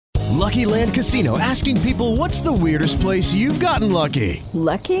Lucky Land Casino, asking people, what's the weirdest place you've gotten lucky?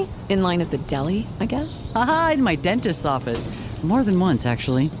 Lucky? In line at the deli, I guess? Aha, in my dentist's office. More than once,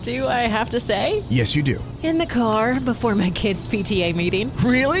 actually. Do I have to say? Yes, you do. In the car before my kids' PTA meeting.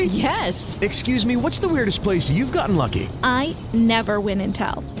 Really? Yes. Excuse me, what's the weirdest place you've gotten lucky? I never win and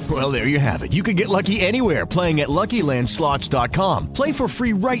tell. Well, there you have it. You can get lucky anywhere, playing at LuckyLandSlots.com. Play for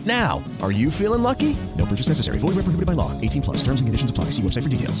free right now. Are you feeling lucky? No purchase necessary. Void where prohibited by law. 18 plus. Terms and conditions apply. See website for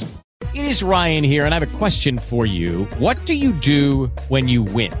details. It is Ryan here, and I have a question for you. What do you do when you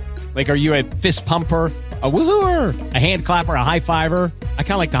win? Like, are you a fist pumper, a woohooer, a hand clapper, a high fiver? I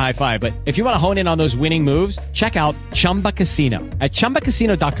kind of like the high five, but if you want to hone in on those winning moves, check out Chumba Casino. At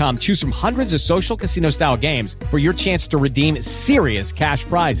ChumbaCasino.com, choose from hundreds of social casino-style games for your chance to redeem serious cash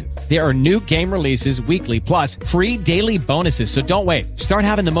prizes. There are new game releases weekly, plus free daily bonuses, so don't wait. Start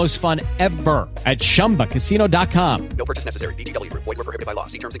having the most fun ever at ChumbaCasino.com. No purchase necessary. VGW. Void where prohibited by law.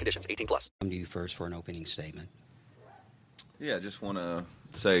 See terms and conditions. 18 plus. Come to you first for an opening statement. Yeah, I just want to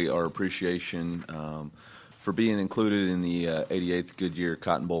say our appreciation for being included in the 88th Goodyear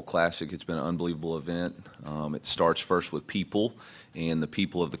Cotton Bowl Classic. It's been an unbelievable event. It starts first with people, and the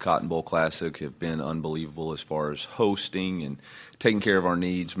people of the Cotton Bowl Classic have been unbelievable as far as hosting and taking care of our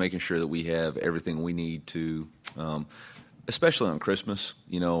needs, making sure that we have everything we need to, especially on Christmas,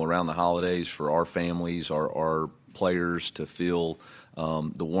 around the holidays, for our families, our players to feel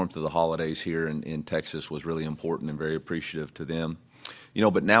the warmth of the holidays here in Texas was really important and very appreciative to them.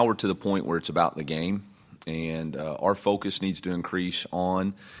 But now we're to the point where it's about the game, and our focus needs to increase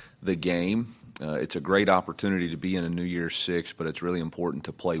on the game. It's a great opportunity to be in a New Year's Six, but it's really important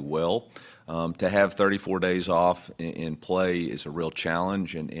to play well. To have 34 days off and play is a real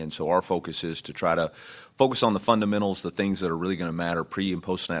challenge, and so our focus is to try to focus on the fundamentals, the things that are really going to matter: pre- and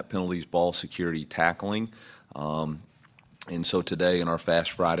post-snap penalties, ball security, tackling. And so today in our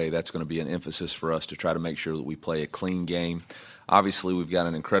Fast Friday, that's going to be an emphasis for us to try to make sure that we play a clean game. Obviously, we've got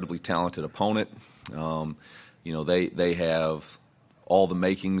an incredibly talented opponent. They have all the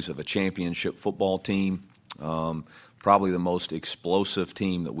makings of a championship football team. Probably the most explosive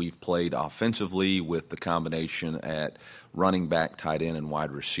team that we've played offensively, with the combination at running back, tight end, and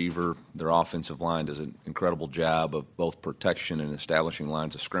wide receiver. Their offensive line does an incredible job of both protection and establishing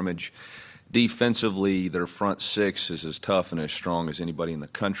lines of scrimmage. Defensively, their front six is as tough and as strong as anybody in the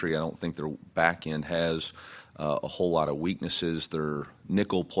country. I don't think their back end has a whole lot of weaknesses. Their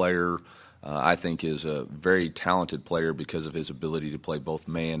nickel player, I think, is a very talented player because of his ability to play both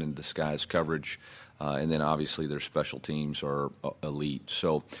man and disguise coverage. And then obviously their special teams are elite.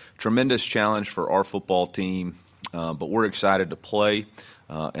 So tremendous challenge for our football team, but we're excited to play.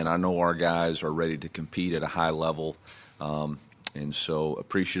 And I know our guys are ready to compete at a high level. And so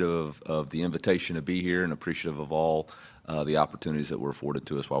appreciative of the invitation to be here and appreciative of all the opportunities that were afforded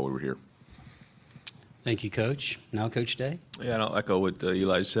to us while we were here. Thank you, Coach. Now, Coach Day. Yeah, and I'll echo what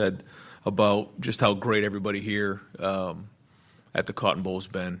Eli said about just how great everybody here at the Cotton Bowl has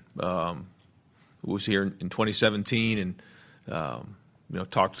been. Was here in 2017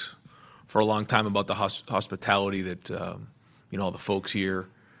 and talked for a long time about the hospitality that all the folks here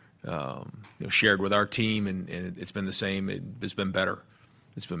shared with our team, and it's been the same. It's been better.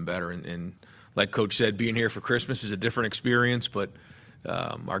 It's been better, and like Coach said, being here for Christmas is a different experience, but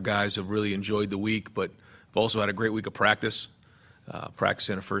our guys have really enjoyed the week, but have also had a great week of practice. Practice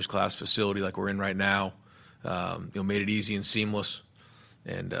in a first-class facility like we're in right now, made it easy and seamless.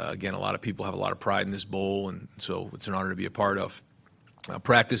 And, again, a lot of people have a lot of pride in this bowl, and so it's an honor to be a part of.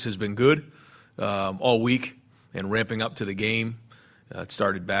 Practice has been good all week and ramping up to the game. It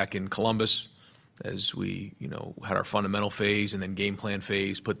started back in Columbus as we, had our fundamental phase and then game plan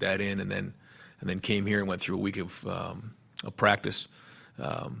phase, put that in, and then came here and went through a week of practice.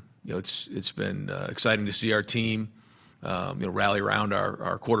 It's been exciting to see our team rally around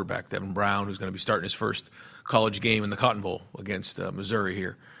our quarterback, Devin Brown, who's going to be starting his first college game in the Cotton Bowl against Missouri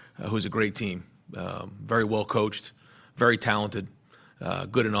here, who's a great team, very well coached, very talented,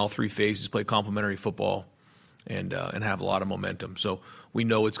 good in all three phases, play complementary football, and have a lot of momentum. So we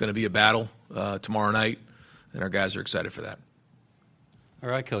know it's going to be a battle tomorrow night, and our guys are excited for that. All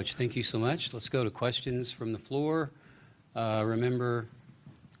right, Coach, thank you so much. Let's go to questions from the floor. Remember,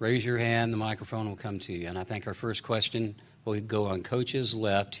 raise your hand, the microphone will come to you. And I think our first question will go on Coach's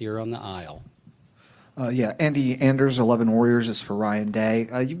left here on the aisle. Andy Anders, 11 Warriors, is for Ryan Day.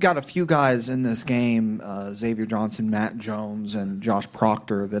 You've got a few guys in this game, Xavier Johnson, Matt Jones, and Josh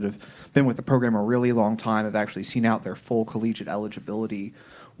Proctor, that have been with the program a really long time, have actually seen out their full collegiate eligibility.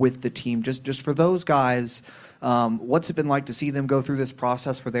 with the team. Just for those guys, what's it been like to see them go through this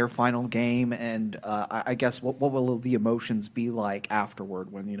process for their final game? And I guess what will the emotions be like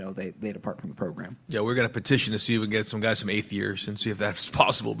afterward when they depart from the program? Yeah, we're going to petition to see if we can get some guys some eighth years and see if that's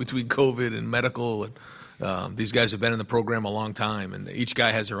possible between COVID and medical. And these guys have been in the program a long time, and each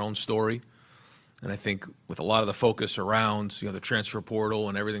guy has their own story. And I think with a lot of the focus around the transfer portal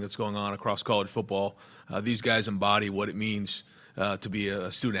and everything that's going on across college football, these guys embody what it means to be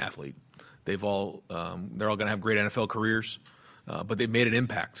a student athlete. They're all going to have great NFL careers, but they've made an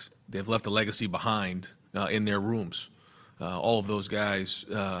impact. They've left a legacy behind in their rooms. All of those guys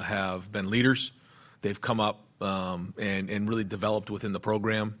have been leaders. They've come up and really developed within the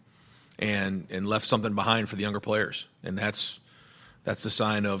program and left something behind for the younger players. And that's the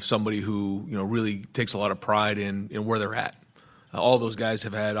sign of somebody who really takes a lot of pride in where they're at. All those guys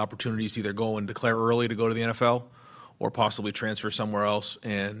have had opportunities to either go and declare early to go to the NFL or possibly transfer somewhere else,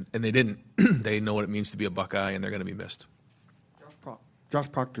 and they didn't. They know what it means to be a Buckeye, and they're going to be missed.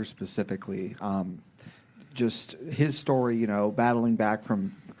 Josh Proctor specifically, just his story, battling back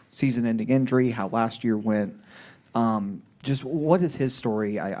from season-ending injury, how last year went. Just what does his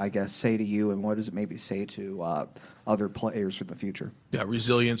story, I guess, say to you, and what does it maybe say to other players for the future? Yeah,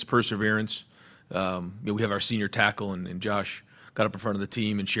 resilience, perseverance. We have our senior tackle, and Josh got up in front of the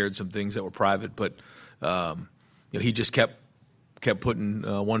team and shared some things that were private, but he just kept putting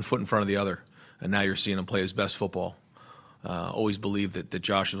one foot in front of the other, and now you're seeing him play his best football. Always believed that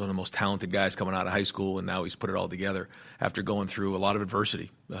Josh was one of the most talented guys coming out of high school, and now he's put it all together after going through a lot of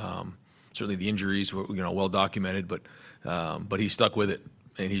adversity. Certainly the injuries were well documented, but he stuck with it,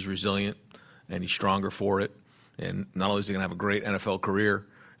 and he's resilient, and he's stronger for it. And not only is he going to have a great NFL career,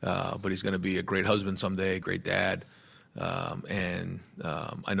 but he's going to be a great husband someday, a great dad. And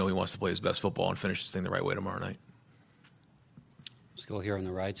I know he wants to play his best football and finish this thing the right way tomorrow night. Let's go here on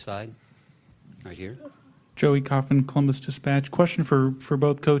the right side, right here. Joey Coffin, Columbus Dispatch. Question for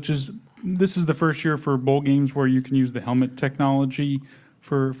both coaches. This is the first year for bowl games where you can use the helmet technology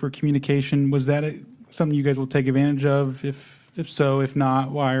for communication. Was that something you guys will take advantage of? If so, if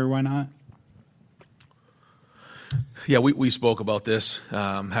not, why or why not? Yeah, we spoke about this,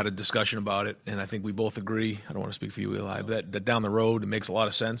 had a discussion about it, and I think we both agree. I don't want to speak for you, Eli, but that down the road it makes a lot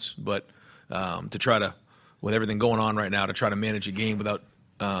of sense. But to try to, with everything going on right now, to try to manage a game without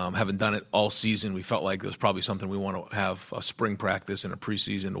having done it all season, we felt like it was probably something we want to have a spring practice and a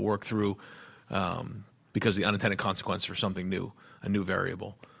preseason to work through because of the unintended consequence for something new, a new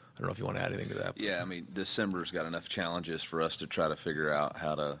variable. I don't know if you want to add anything to that. Yeah, I mean, December's got enough challenges for us to try to figure out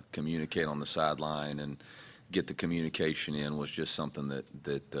how to communicate on the sideline and get the communication in was just something that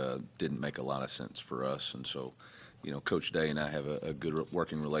didn't make a lot of sense for us. And so, Coach Day and I have a good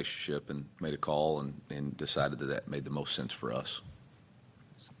working relationship and made a call and decided that made the most sense for us.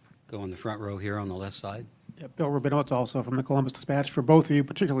 Go in the front row here on the left side. Yeah, Bill Rubinotto also from the Columbus Dispatch. For both of you,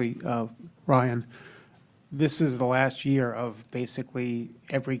 particularly Ryan, this is the last year of basically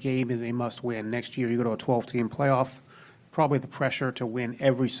every game is a must-win. Next year you go to a 12-team playoff. Probably the pressure to win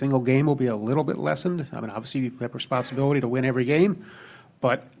every single game will be a little bit lessened. I mean, obviously you have responsibility to win every game,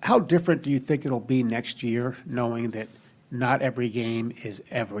 but how different do you think it'll be next year knowing that not every game is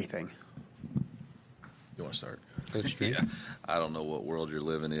everything? You want to start? Yeah, I don't know what world you're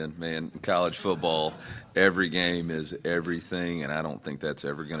living in, man. In college football, every game is everything, and I don't think that's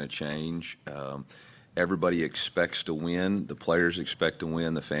ever going to change. Everybody expects to win. The players expect to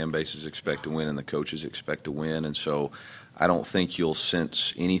win. The fan bases expect to win, and the coaches expect to win. And so I don't think you'll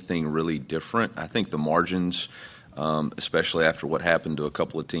sense anything really different. I think the margins, especially after what happened to a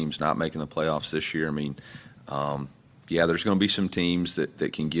couple of teams not making the playoffs this year, I mean, yeah, there's going to be some teams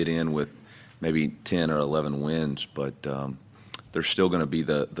that can get in with maybe 10 or 11 wins, but there's still going to be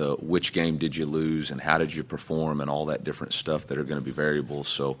the which game did you lose and how did you perform and all that different stuff that are going to be variables.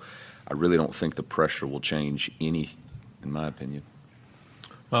 So I really don't think the pressure will change any, in my opinion.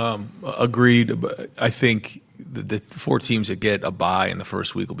 Agreed. I think the 4 teams that get a bye in the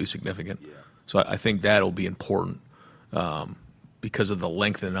first week will be significant. Yeah. So I think that will be important because of the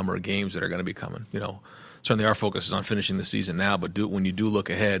length and the number of games that are going to be coming. Certainly our focus is on finishing the season now, but when you do look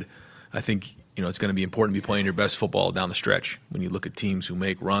ahead, I think it's going to be important to be playing your best football down the stretch. When you look at teams who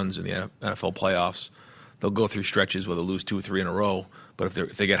make runs in the NFL playoffs, they'll go through stretches where they'll lose 2 or 3 in a row, but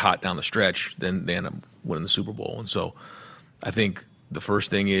if they get hot down the stretch, then they end up winning the Super Bowl. And so I think the first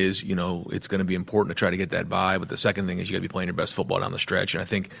thing is, it's going to be important to try to get that bye, but the second thing is you got to be playing your best football down the stretch. And I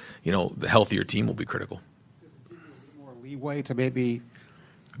think, the healthier team will be critical. More leeway to maybe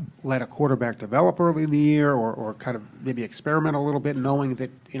let a quarterback develop early in the year or kind of maybe experiment a little bit, knowing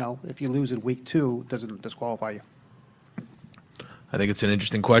that, if you lose in week 2, it doesn't disqualify you? I think it's an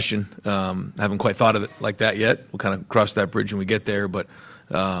interesting question. I haven't quite thought of it like that yet. We'll kind of cross that bridge when we get there. But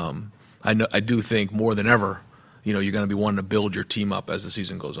I do think more than ever, you're going to be wanting to build your team up as the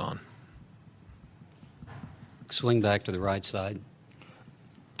season goes on. Swing back to the right side.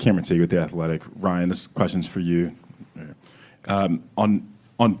 Cameron T. with The Athletic. Ryan, this question's for you.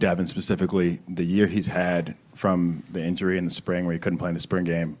 On Devin specifically, the year he's had from the injury in the spring where he couldn't play in the spring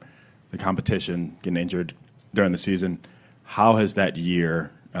game, the competition, getting injured during the season, how has that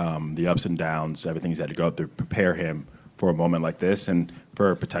year, the ups and downs, everything he's had to go through, prepare him for a moment like this and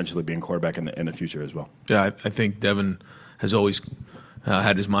for potentially being quarterback in the future as well? Yeah, I think Devin has always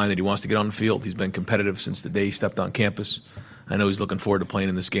had his mind that he wants to get on the field. He's been competitive since the day he stepped on campus. I know he's looking forward to playing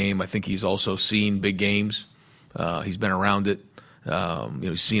in this game. I think he's also seen big games. He's been around it.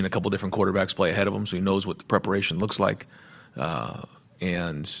 He's seen a couple different quarterbacks play ahead of him, so he knows what the preparation looks like.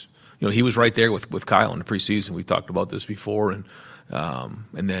 And he was right there with Kyle in the preseason. We talked about this before, and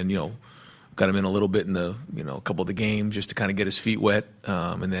then got him in a little bit in the a couple of the games just to kind of get his feet wet,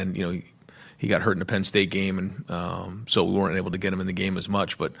 and then he got hurt in the Penn State game, and so we weren't able to get him in the game as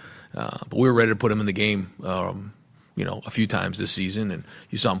much. But we were ready to put him in the game, a few times this season, and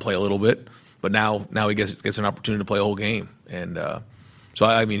you saw him play a little bit. But now he gets an opportunity to play a whole game, and so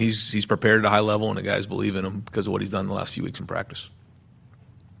I mean he's prepared at a high level, and the guys believe in him because of what he's done the last few weeks in practice.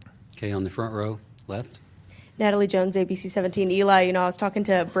 Okay, on the front row, left. Natalie Jones, ABC 17. Eli, I was talking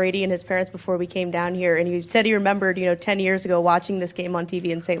to Brady and his parents before we came down here, and he said he remembered, 10 years ago watching this game on TV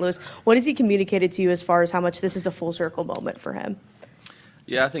in St. Louis. What has he communicated to you as far as how much this is a full circle moment for him?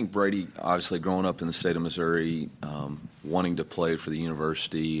 Yeah, I think Brady, obviously growing up in the state of Missouri, wanting to play for the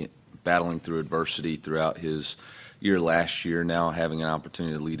university, battling through adversity throughout his year last year, now having an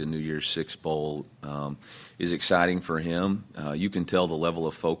opportunity to lead a New Year's Six Bowl is exciting for him. You can tell the level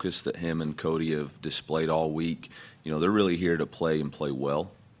of focus that him and Cody have displayed all week. They're really here to play and play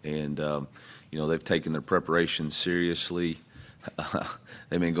well. And, they've taken their preparation seriously.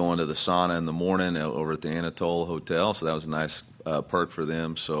 They've been going to the sauna in the morning over at the Anatole Hotel, so that was a nice perk for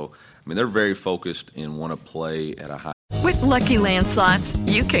them. So, they're very focused and want to play at a high. With Lucky Land Slots,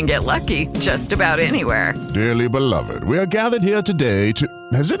 you can get lucky just about anywhere. Dearly beloved, we are gathered here today to...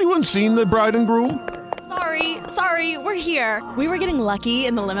 Has anyone seen the bride and groom? Sorry, we're here. We were getting lucky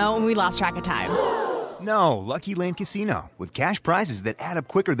in the limo and we lost track of time. No, Lucky Land Casino, with cash prizes that add up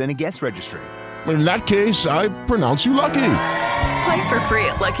quicker than a guest registry. In that case, I pronounce you lucky. Play for free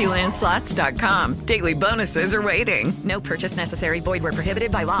at LuckyLandSlots.com. Daily bonuses are waiting. No purchase necessary. Void where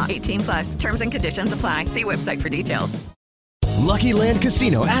prohibited by law. 18+. Terms and conditions apply. See website for details. Lucky Land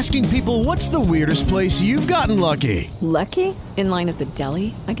Casino, asking people, what's the weirdest place you've gotten lucky? Lucky? In line at the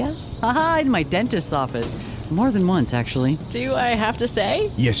deli, I guess? Aha, in my dentist's office. More than once, actually. Do I have to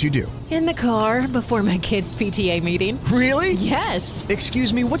say? Yes, you do. In the car before my kids' PTA meeting. Really? Yes.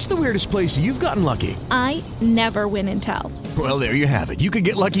 Excuse me, what's the weirdest place you've gotten lucky? I never win and tell. Well, there you have it. You can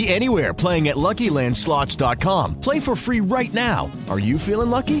get lucky anywhere, playing at LuckyLandSlots.com. Play for free right now. Are you feeling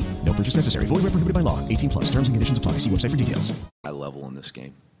lucky? No purchase necessary. Void where prohibited by law. 18+. Terms and conditions apply. See website for details. High level in this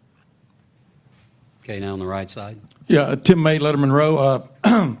game. Okay, now on the right side. Yeah, Tim May, Letterman Row.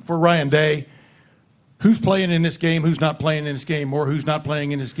 For Ryan Day, who's playing in this game, who's not playing in this game, or who's not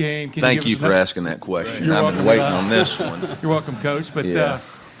playing in this game? Thank you for asking that question. I've been waiting on this one. You're welcome, Coach. But Yeah.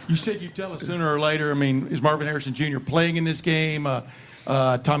 You said you'd tell us sooner or later. Is Marvin Harrison Jr. playing in this game?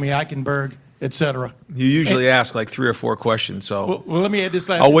 Tommy Eichenberg, et cetera. You usually ask like 3 or 4 questions, so well, let me add this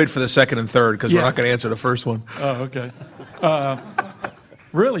last. I'll wait for the second and third because we're Yeah. not going to answer the first one. Oh, okay.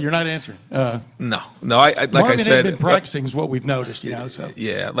 Really, you're not answering? No. I like Marvin I said, had been practicing is what we've noticed. So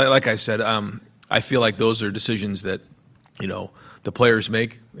yeah, like I said, I feel like those are decisions that the players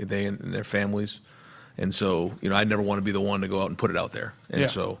make, they and their families, and so I never want to be the one to go out and put it out there, and Yeah.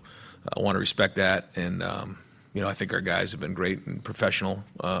 so I want to respect that, and I think our guys have been great and professional,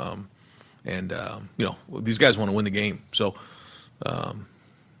 and these guys want to win the game, so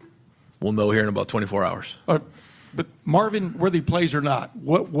we'll know here in about 24 hours. But Marvin, whether he plays or not,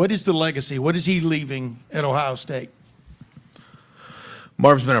 what is the legacy? What is he leaving at Ohio State?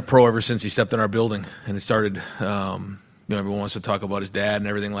 Marv's been a pro ever since he stepped in our building, and it started. Everyone wants to talk about his dad and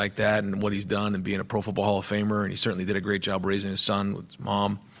everything like that, and what he's done, and being a Pro Football Hall of Famer, and he certainly did a great job raising his son with his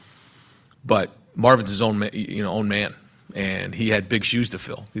mom. But Marvin's his own man, and he had big shoes to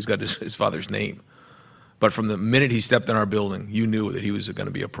fill. He's got his father's name, but from the minute he stepped in our building, you knew that he was going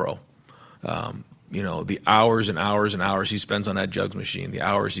to be a pro. The hours and hours and hours he spends on that jugs machine, the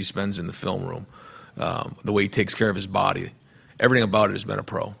hours he spends in the film room, the way he takes care of his body, everything about it has been a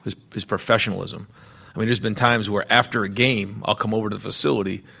pro. His professionalism. There's been times where after a game, I'll come over to the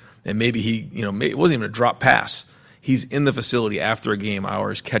facility, and maybe it wasn't even a drop pass. he's in the facility after a game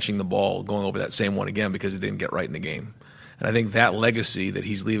hours catching the ball, going over that same one again because it didn't get right in the game. And I think that legacy that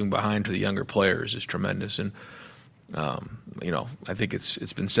he's leaving behind to the younger players is tremendous. And I think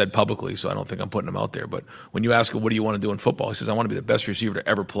it's been said publicly, so I don't think I'm putting him out there. But when you ask him, what do you want to do in football? He says, I want to be the best receiver to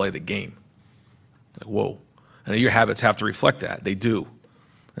ever play the game. Like, whoa. And your habits have to reflect that. They do.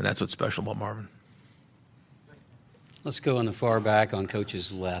 And that's what's special about Marvin. Let's go on the far back on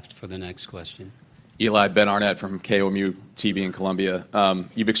Coach's left for the next question. Eli, Ben Arnett from KOMU TV in Columbia.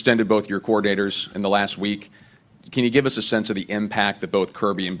 You've extended both your coordinators in the last week. Can you give us a sense of the impact that both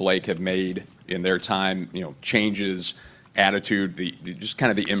Kirby and Blake have made in their time, changes, attitude, just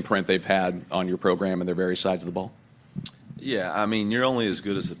kind of the imprint they've had on your program and their various sides of the ball? Yeah, I mean, you're only as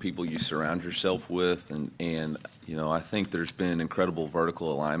good as the people you surround yourself with, and I think there's been incredible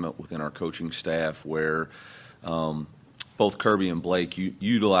vertical alignment within our coaching staff where both Kirby and Blake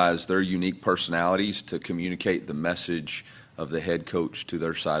utilize their unique personalities to communicate the message of the head coach to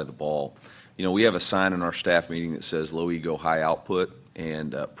their side of the ball. We have a sign in our staff meeting that says low ego, high output,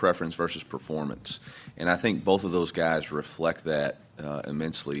 and preference versus performance. And I think both of those guys reflect that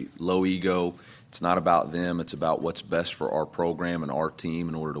immensely. Low ego, it's not about them. It's about what's best for our program and our team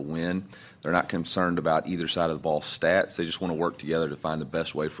in order to win. They're not concerned about either side of the ball stats. They just want to work together to find the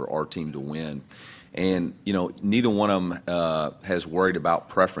best way for our team to win. And, neither one of them has worried about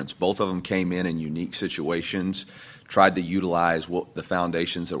preference. Both of them came in unique situations, tried to utilize the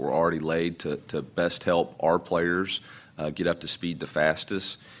foundations that were already laid to best help our players get up to speed the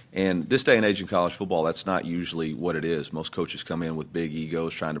fastest. And this day and age in college football, that's not usually what it is. Most coaches come in with big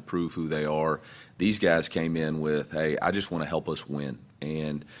egos trying to prove who they are. These guys came in with, hey, I just want to help us win.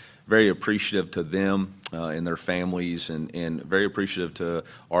 And very appreciative to them and their families, and very appreciative to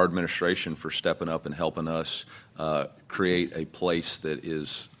our administration for stepping up and helping us create a place that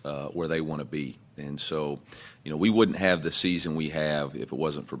is where they want to be. And so, we wouldn't have the season we have if it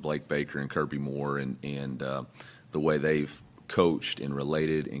wasn't for Blake Baker and Kirby Moore and the way they've coached and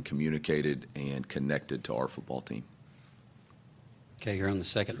related and communicated and connected to our football team. Okay, you're on the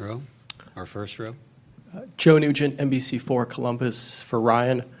second row, our first row. Joe Nugent, NBC4 Columbus for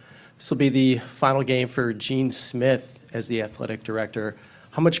Ryan. This will be the final game for Gene Smith as the athletic director.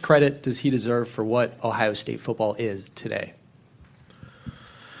 How much credit does he deserve for what Ohio State football is today?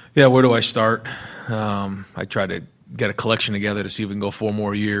 Yeah, where do I start? I try to get a collection together to see if we can go 4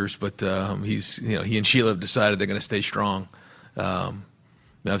 more years, but he and Sheila have decided they're going to stay strong.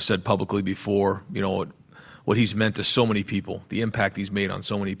 I've said publicly before, what he's meant to so many people, the impact he's made on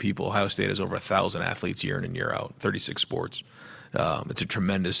so many people. Ohio State has over 1,000 athletes year in and year out, 36 sports. It's a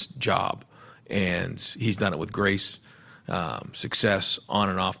tremendous job, and he's done it with grace, success on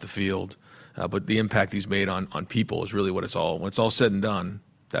and off the field. But the impact he's made on people is really what it's all. When it's all said and done,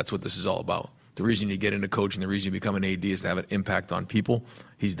 that's what this is all about. The reason you get into coaching, the reason you become an AD is to have an impact on people.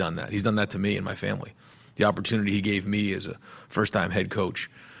 He's done that. He's done that to me and my family. The opportunity he gave me as a first-time head coach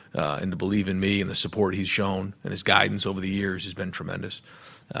and to believe in me and the support he's shown and his guidance over the years has been tremendous.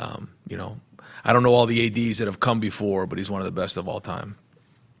 I don't know all the ADs that have come before, but he's one of the best of all time.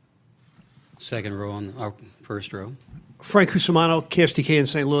 Second row on our first row. Frank Cusimano, KSTK in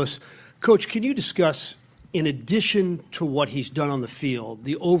St. Louis. Coach, can you discuss, in addition to what he's done on the field,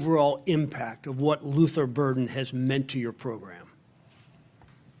 the overall impact of what Luther Burden has meant to your program?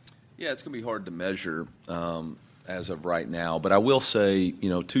 Yeah, it's going to be hard to measure as of right now. But I will say,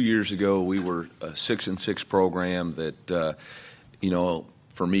 2 years ago we were a 6-6 program that,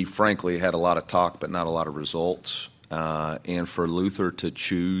 for me, frankly, had a lot of talk but not a lot of results. And for Luther to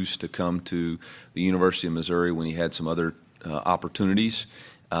choose to come to the University of Missouri when he had some other opportunities,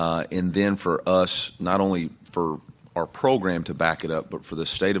 and then for us, not only for our program to back it up, but for the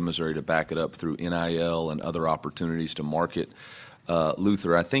state of Missouri to back it up through NIL and other opportunities to market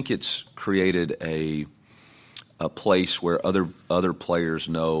Luther, I think it's created a place where other players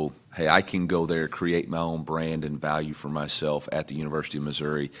know, hey, I can go there, create my own brand and value for myself at the University of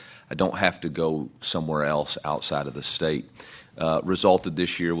Missouri. I don't have to go somewhere else outside of the state. Resulted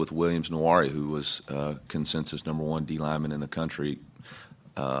this year with Williams Nwaneri, who was consensus #1 D lineman in the country.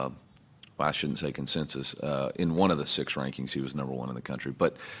 Well, I shouldn't say consensus. In one of the 6 rankings, he was #1 in the country.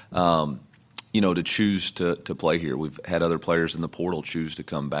 But to choose to play here. We've had other players in the portal choose to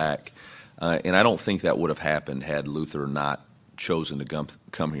come back. And I don't think that would have happened had Luther not chosen to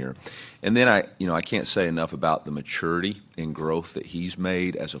come here. And then I can't say enough about the maturity and growth that he's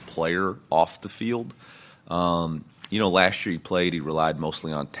made as a player off the field. Last year he relied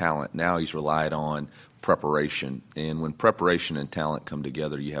mostly on talent. Now he's relied on preparation. And when preparation and talent come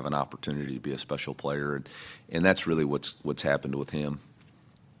together, you have an opportunity to be a special player. And that's really what's happened with him.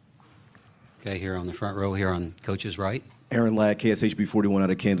 Okay, here on the front row, here on Coach's right. Aaron Ladd, KSHB 41 out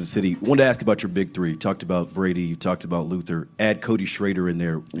of Kansas City. Wanted to ask about your big three. You talked about Brady, you talked about Luther. Add Cody Schrader in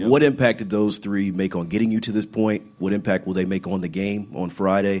there. Yep. What impact did those three make on getting you to this point? What impact will they make on the game on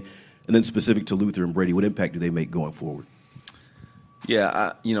Friday? And then specific to Luther and Brady, what impact do they make going forward?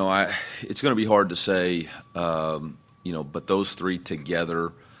 Yeah, it's going to be hard to say, but those three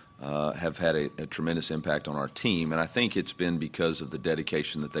together have had a tremendous impact on our team. And I think it's been because of the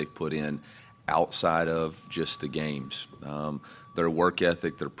dedication that they've put in outside of just the games. Their work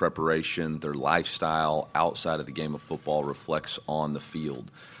ethic, their preparation, their lifestyle outside of the game of football reflects on the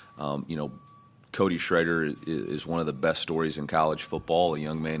field. Cody Schrader is one of the best stories in college football, a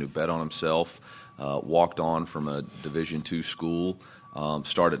young man who bet on himself, walked on from a Division II school,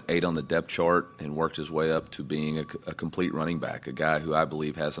 started 8 on the depth chart, and worked his way up to being a complete running back, a guy who I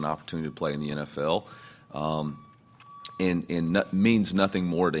believe has an opportunity to play in the NFL. And means nothing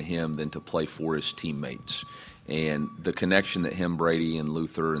more to him than to play for his teammates. And the connection that him, Brady, and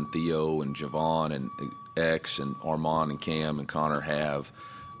Luther, and Theo, and Javon, and X, and Armand, and Cam, and Connor have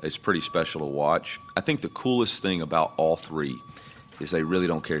is pretty special to watch. I think the coolest thing about all three is they really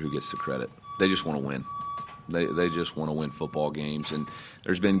don't care who gets the credit. They just want to win. They just want to win football games. And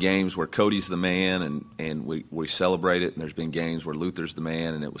there's been games where Cody's the man, and we celebrate it, and there's been games where Luther's the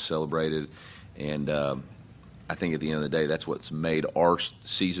man, and it was celebrated. And I think at the end of the day, that's what's made our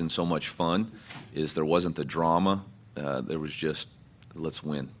season so much fun, is there wasn't the drama. There was just, let's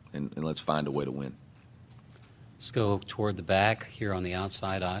win, and let's find a way to win. Let's go toward the back here on the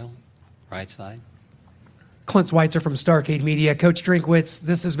outside aisle, right side. Clint Schweitzer from Starcade Media. Coach Drinkwitz,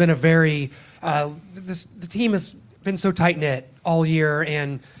 this has been a very, the team has been so tight-knit all year,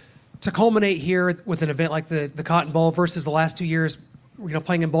 and to culminate here with an event like the Cotton Bowl versus the last 2 years,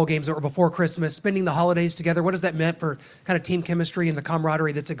 playing in bowl games that were before Christmas, spending the holidays together, what has that meant for kind of team chemistry and the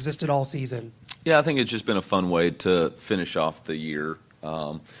camaraderie that's existed all season? Yeah, I think it's just been a fun way to finish off the year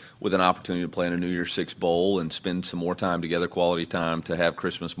with an opportunity to play in a New Year's Six Bowl and spend some more time together, quality time, to have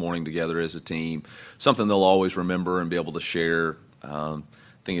Christmas morning together as a team, something they'll always remember and be able to share. I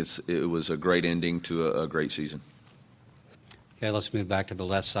think it was a great ending to a great season. Okay, let's move back to the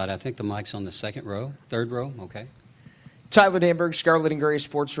left side. I think the mic's on the third row, okay. Tyler Danberg, Scarlet and Gray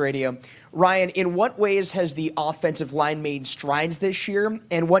Sports Radio. Ryan, in what ways has the offensive line made strides this year,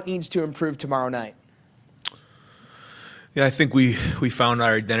 and what needs to improve tomorrow night? Yeah, I think we found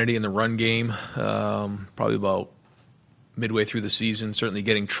our identity in the run game probably about midway through the season. Certainly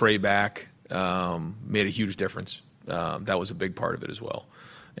getting Trey back made a huge difference. That was a big part of it as well.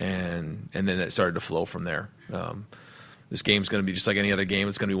 And then it started to flow from there. This game's going to be just like any other game.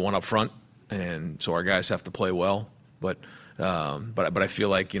 It's going to be one up front, and so our guys have to play well. But I feel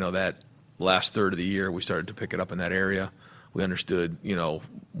like, that last third of the year we started to pick it up in that area. We understood,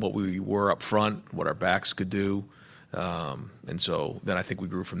 what we were up front, what our backs could do. And so then I think we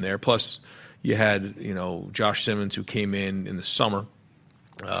grew from there. Plus, you had, Josh Simmons, who came in the summer,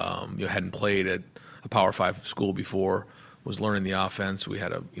 hadn't played at a Power 5 school before, was learning the offense. We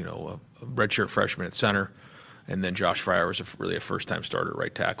had a redshirt freshman at center. And then Josh Fryer was really a first-time starter at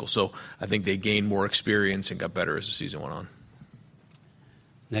right tackle. So I think they gained more experience and got better as the season went on.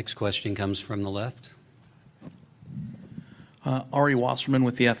 Next question comes from the left. Ari Wasserman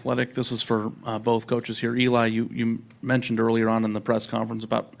with The Athletic. This is for both coaches here. Eli, you mentioned earlier on in the press conference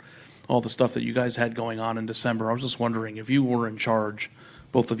about all the stuff that you guys had going on in December. I was just wondering, if you were in charge,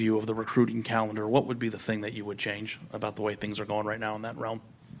 both of you, of the recruiting calendar, what would be the thing that you would change about the way things are going right now in that realm?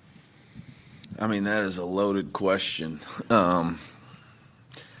 I mean, that is a loaded question. I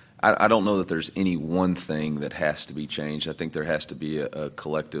don't know that there's any one thing that has to be changed. I think there has to be a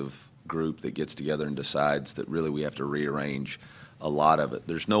collective group that gets together and decides that really we have to rearrange a lot of it.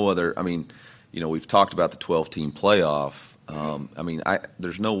 There's no other – we've talked about the 12-team playoff.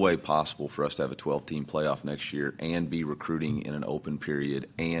 There's no way possible for us to have a 12-team playoff next year and be recruiting in an open period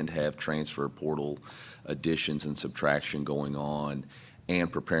and have transfer portal additions and subtraction going on and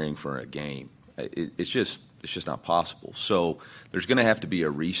preparing for a game. It's just not possible. So there's going to have to be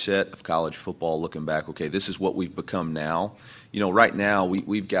a reset of college football, looking back, okay, this is what we've become now. Right now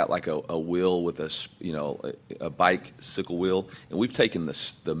we've got like a wheel with a bicycle wheel, and we've taken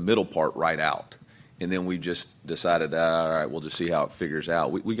the middle part right out. And then we just decided, all right, we'll just see how it figures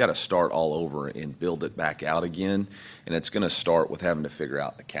out. We got to start all over and build it back out again, and it's going to start with having to figure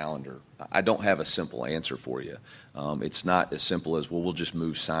out the calendar. I don't have a simple answer for you. It's not as simple as, well, we'll just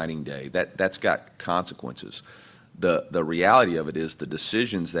move signing day. That's got consequences. The reality of it is the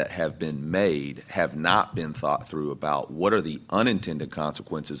decisions that have been made have not been thought through about what are the unintended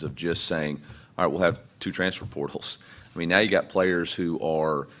consequences of just saying, all right, we'll have 2 transfer portals. Now you got players who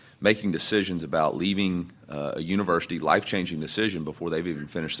are making decisions about leaving a university, life-changing decision before they've even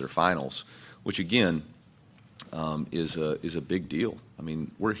finished their finals, which again is a big deal. I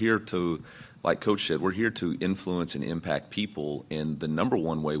mean, we're here to, like Coach said, we're here to influence and impact people, and the number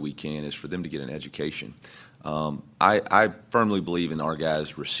one way we can is for them to get an education. I firmly believe in our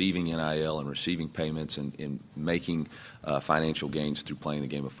guys receiving NIL and receiving payments and making financial gains through playing the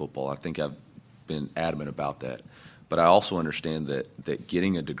game of football. I think I've been adamant about that. But I also understand that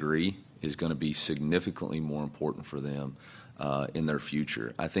getting a degree is going to be significantly more important for them in their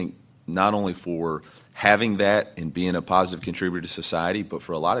future. I think not only for having that and being a positive contributor to society, but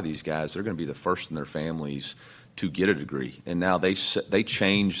for a lot of these guys, they're going to be the first in their families to get a degree. And now they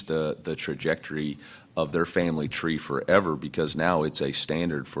change the trajectory of their family tree forever, because now it's a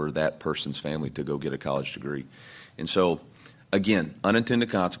standard for that person's family to go get a college degree. And so, again, unintended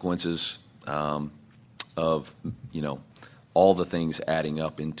consequences of, all the things adding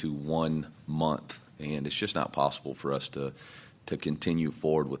up into 1 month. And it's just not possible for us to continue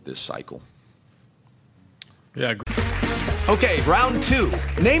forward with this cycle. Yeah. Okay, round 2.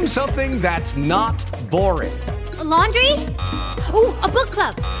 Name something that's not boring. A laundry? Ooh, a book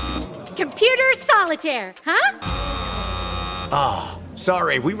club. Computer solitaire, huh? Ah, oh,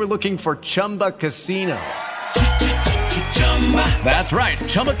 sorry, we were looking for Chumba Casino. That's right,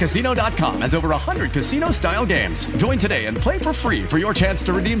 ChumbaCasino.com has over 100 casino-style games. Join today and play for free for your chance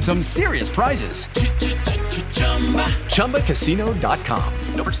to redeem some serious prizes. ChumbaCasino.com.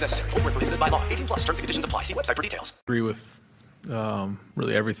 No purchase necessary. Void where prohibited by law. 18+ terms and conditions apply. See website for details. Agree with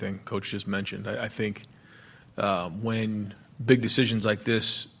really everything Coach just mentioned. I think when big decisions like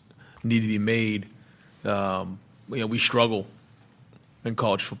this need to be made, we struggle in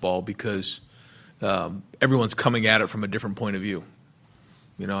college football because everyone's coming at it from a different point of view.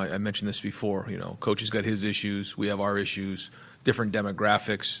 I mentioned this before. Coach has got his issues. We have our issues. Different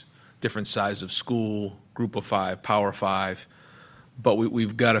demographics, different size of school, Group of 5, Power 5. But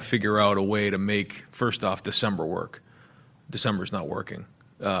we've got to figure out a way to make, first off, December work. December's not working.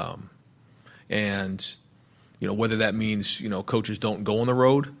 And whether that means, coaches don't go on the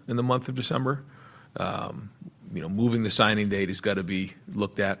road in the month of December, moving the signing date has got to be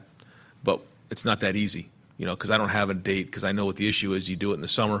looked at. But it's not that easy, because I don't have a date, because I know what the issue is. You do it in the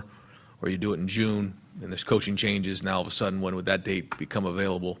summer or you do it in June, and there's coaching changes. Now all of a sudden, when would that date become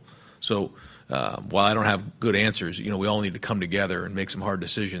available? So while I don't have good answers, we all need to come together and make some hard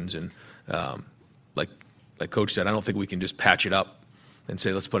decisions. And like Coach said, I don't think we can just patch it up and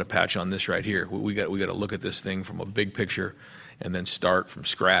say, let's put a patch on this right here. We got to look at this thing from a big picture and then start from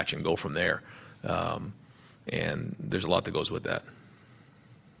scratch and go from there. And there's a lot that goes with that.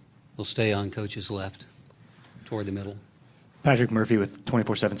 We'll stay on Coach's left, toward the middle. Patrick Murphy with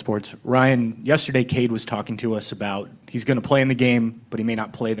 24/7 Sports. Ryan, yesterday Cade was talking to us about he's going to play in the game, but he may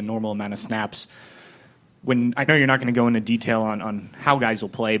not play the normal amount of snaps. When I know you're not going to go into detail on how guys will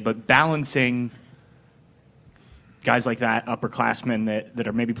play, but balancing guys like that, upperclassmen that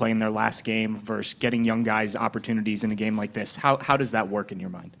are maybe playing their last game versus getting young guys opportunities in a game like this, how does that work in your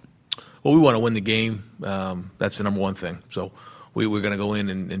mind? Well, we want to win the game. That's the number one thing. So we're going to go in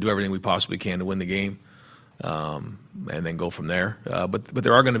and do everything we possibly can to win the game, and then go from there. But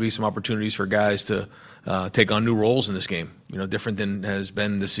there are going to be some opportunities for guys to take on new roles in this game, different than has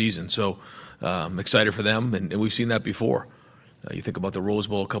been this season. So I'm excited for them, and we've seen that before. You think about the Rose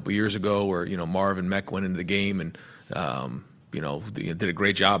Bowl a couple years ago where, Marv and Mech went into the game and, did a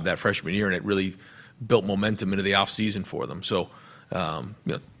great job that freshman year, and it really built momentum into the offseason for them. So,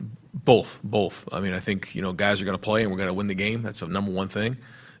 both. I mean, I think, guys are going to play and we're going to win the game. That's the number one thing.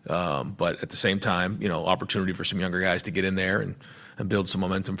 But at the same time, opportunity for some younger guys to get in there and build some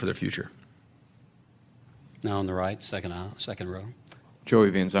momentum for their future. Now on the right, second row.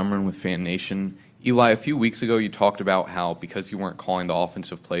 Joey Van Zumeren with Fan Nation. Eli, a few weeks ago you talked about how because you weren't calling the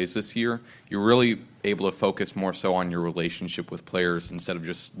offensive plays this year, you're really able to focus more so on your relationship with players instead of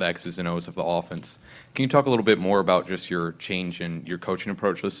just the X's and O's of the offense. Can you talk a little bit more about just your change in your coaching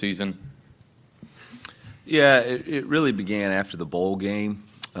approach this season? Yeah, it really began after the bowl game,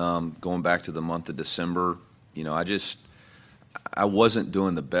 going back to the month of December. I wasn't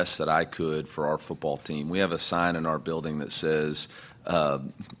doing the best that I could for our football team. We have a sign in our building that says,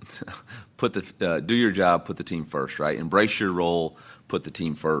 do your job, put the team first, right? Embrace your role, put the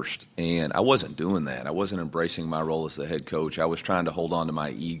team first. And I wasn't doing that. I wasn't embracing my role as the head coach. I was trying to hold on to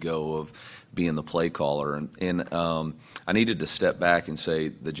my ego of being the play caller. And I needed to step back and say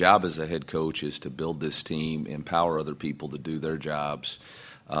the job as a head coach is to build this team, empower other people to do their jobs,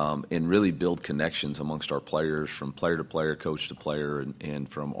 and really build connections amongst our players from player to player, coach to player, and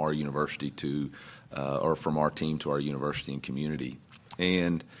from our university to or from our team to our university and community.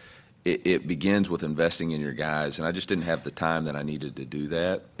 And it begins with investing in your guys, and I just didn't have the time that I needed to do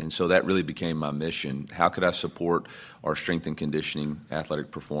that. And so that really became my mission. How could I support our strength and conditioning athletic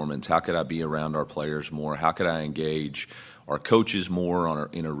performance? How could I be around our players more? How could I engage our coaches more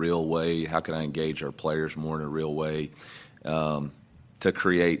in a real way? How could I engage our players more in a real way to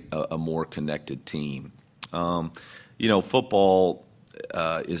create a more connected team? Football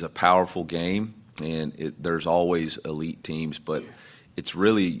is a powerful game, and there's always elite teams, but it's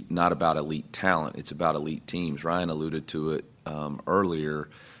really not about elite talent. It's about elite teams. Ryan alluded to it earlier.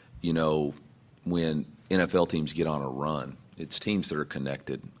 When NFL teams get on a run, it's teams that are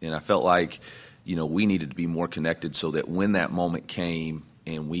connected. And I felt like, we needed to be more connected so that when that moment came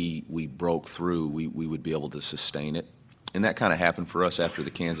and we broke through, we would be able to sustain it. And that kind of happened for us after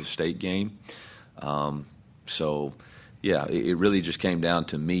the Kansas State game. It really just came down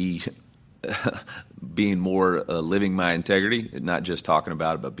to me being more living my integrity, not just talking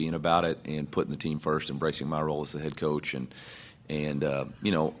about it, but being about it and putting the team first, embracing my role as the head coach.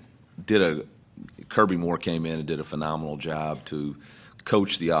 Kirby Moore came in and did a phenomenal job to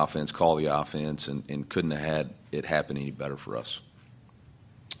coach the offense, call the offense, and couldn't have had it happen any better for us.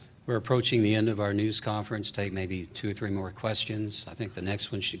 We're approaching the end of our news conference. Take maybe 2 or 3 more questions. I think the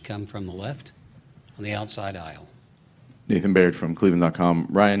next one should come from the left on the outside aisle. Nathan Baird from Cleveland.com.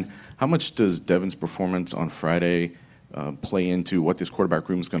 Ryan, how much does Devin's performance on Friday play into what this quarterback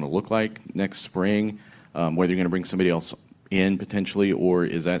room is going to look like next spring, whether you're going to bring somebody else in potentially, or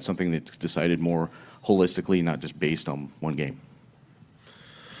is that something that's decided more holistically, not just based on one game?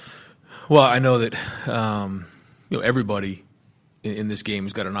 Well, I know that everybody in this game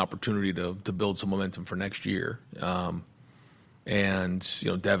has got an opportunity to build some momentum for next year.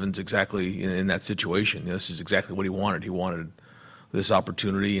 Devin's exactly in that situation. This is exactly what he wanted. He wanted this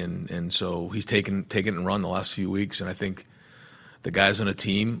opportunity, and so he's taken it and run the last few weeks. And I think the guys on the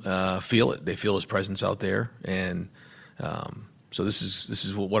team feel it. They feel his presence out there, and so this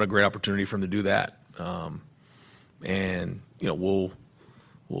is what a great opportunity for him to do that. We'll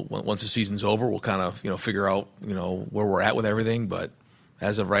once the season's over, we'll kind of figure out where we're at with everything. But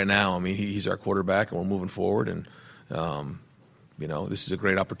as of right now, I mean, he's our quarterback, and we're moving forward. And this is a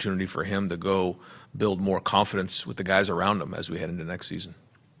great opportunity for him to go build more confidence with the guys around him as we head into next season.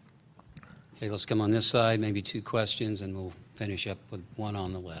 Okay, let's come on this side. Maybe 2 questions, and we'll finish up with one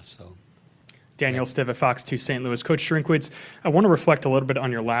on the left. So. Daniel Stiv, Fox 2 St. Louis. Coach Drinkwitz, I want to reflect a little bit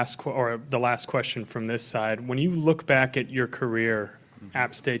on your the last question from this side. When you look back at your career,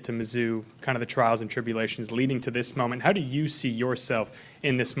 App State to Mizzou, kind of the trials and tribulations leading to this moment, how do you see yourself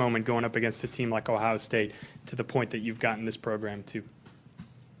in this moment going up against a team like Ohio State to the point that you've gotten this program to?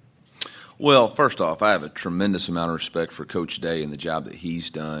 Well, first off, I have a tremendous amount of respect for Coach Day and the job that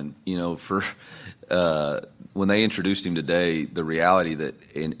he's done. When they introduced him today, the reality that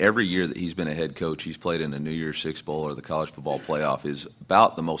in every year that he's been a head coach, he's played in a New Year's Six Bowl or the College Football Playoff is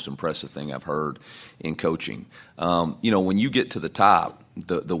about the most impressive thing I've heard in coaching. When you get to the top,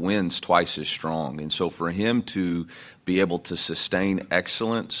 the win's twice as strong. And so for him to be able to sustain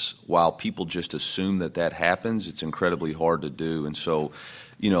excellence while people just assume that happens, it's incredibly hard to do. And so,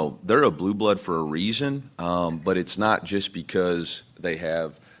 they're a blue blood for a reason, but it's not just because they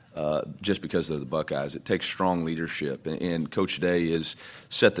have just because they're the Buckeyes. It takes strong leadership, and Coach Day has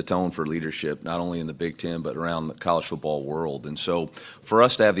set the tone for leadership, not only in the Big Ten, but around the college football world. And so for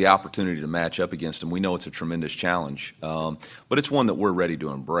us to have the opportunity to match up against him, we know it's a tremendous challenge, but it's one that we're ready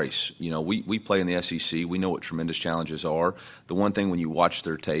to embrace. We play in the SEC. We know what tremendous challenges are. The one thing when you watch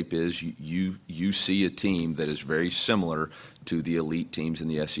their tape is you see a team that is very similar to the elite teams in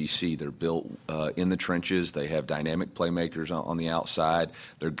the SEC. They're built in the trenches. They have dynamic playmakers on the outside.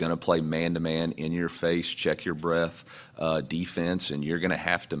 They're going to play man-to-man, in your face, check your breath defense, and you're going to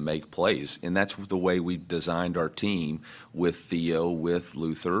have to make plays. And that's the way we've designed our team with Theo, with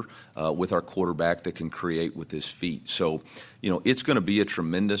Luther, with our quarterback that can create with his feet. So, it's going to be a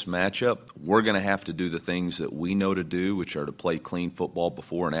tremendous matchup. We're going to have to do the things that we know to do, which are to play clean football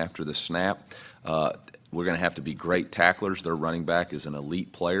before and after the snap. We're going to have to be great tacklers. Their running back is an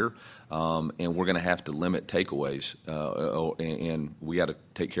elite player, and we're going to have to limit takeaways, and we got to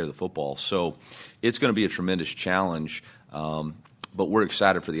take care of the football. So it's going to be a tremendous challenge, but we're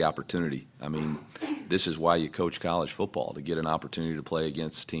excited for the opportunity. I mean, this is why you coach college football, to get an opportunity to play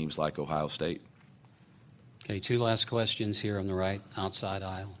against teams like Ohio State. Okay, 2 last questions here on the right outside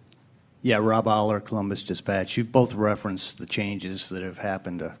aisle. Yeah, Rob Aller, Columbus Dispatch. You've both referenced the changes that have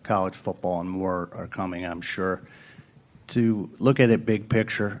happened to college football, and more are coming, I'm sure. To look at it big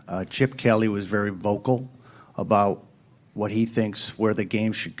picture, Chip Kelly was very vocal about what he thinks where the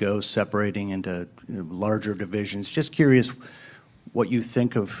game should go, separating into larger divisions. Just curious what you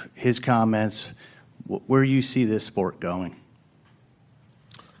think of his comments, where you see this sport going.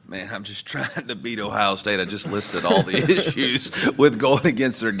 Man, I'm just trying to beat Ohio State. I just listed all the issues with going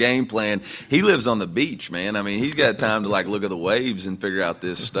against their game plan. He lives on the beach, man. I mean, he's got time to, like, look at the waves and figure out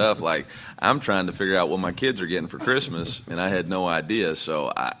this stuff. Like, I'm trying to figure out what my kids are getting for Christmas, and I had no idea.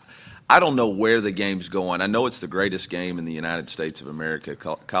 So I don't know where the game's going. I know it's the greatest game in the United States of America.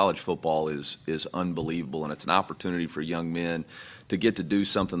 College football is unbelievable, and it's an opportunity for young men to get to do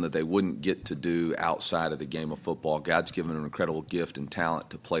something that they wouldn't get to do outside of the game of football. God's given an incredible gift and talent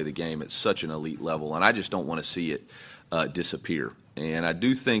to play the game at such an elite level, and I just don't want to see it disappear. And I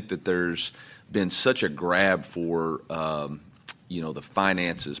do think that there's been such a grab for the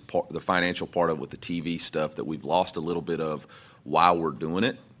financial part of it with the TV stuff, that we've lost a little bit of why we're doing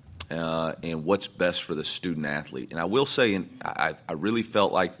it and what's best for the student athlete. And I will say, I really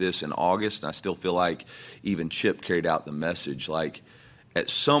felt like this in August, and I still feel like even Chip carried out the message. Like, at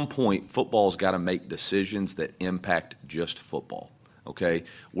some point, football's got to make decisions that impact just football. Okay,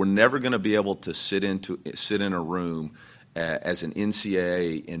 we're never going to be able to sit in a room as an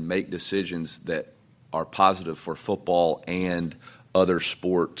NCAA and make decisions that are positive for football and other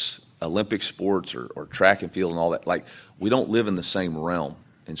sports, Olympic sports or track and field and all that. Like, we don't live in the same realm.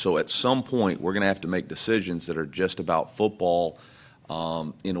 And so at some point, we're going to have to make decisions that are just about football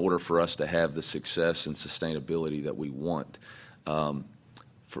in order for us to have the success and sustainability that we want.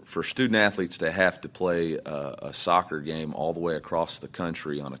 For student athletes to have to play a soccer game all the way across the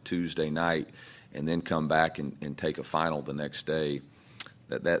country on a Tuesday night and then come back and take a final the next day,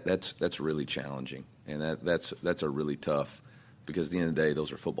 that's really challenging. And that's a really tough, because at the end of the day,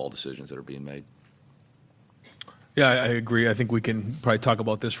 those are football decisions that are being made. Yeah, I agree. I think we can probably talk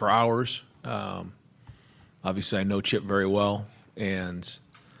about this for hours. Obviously, I know Chip very well, and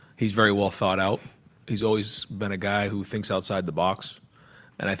he's very well thought out. He's always been a guy who thinks outside the box,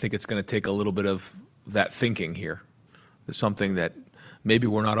 and I think it's going to take a little bit of that thinking here. It's something that maybe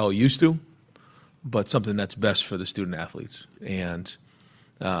we're not all used to, but something that's best for the student athletes. And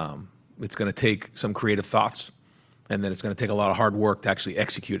it's going to take some creative thoughts, and then it's going to take a lot of hard work to actually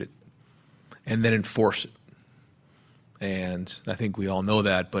execute it and then enforce it. And I think we all know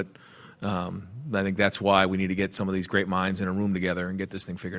that, but I think that's why we need to get some of these great minds in a room together and get this thing figured out.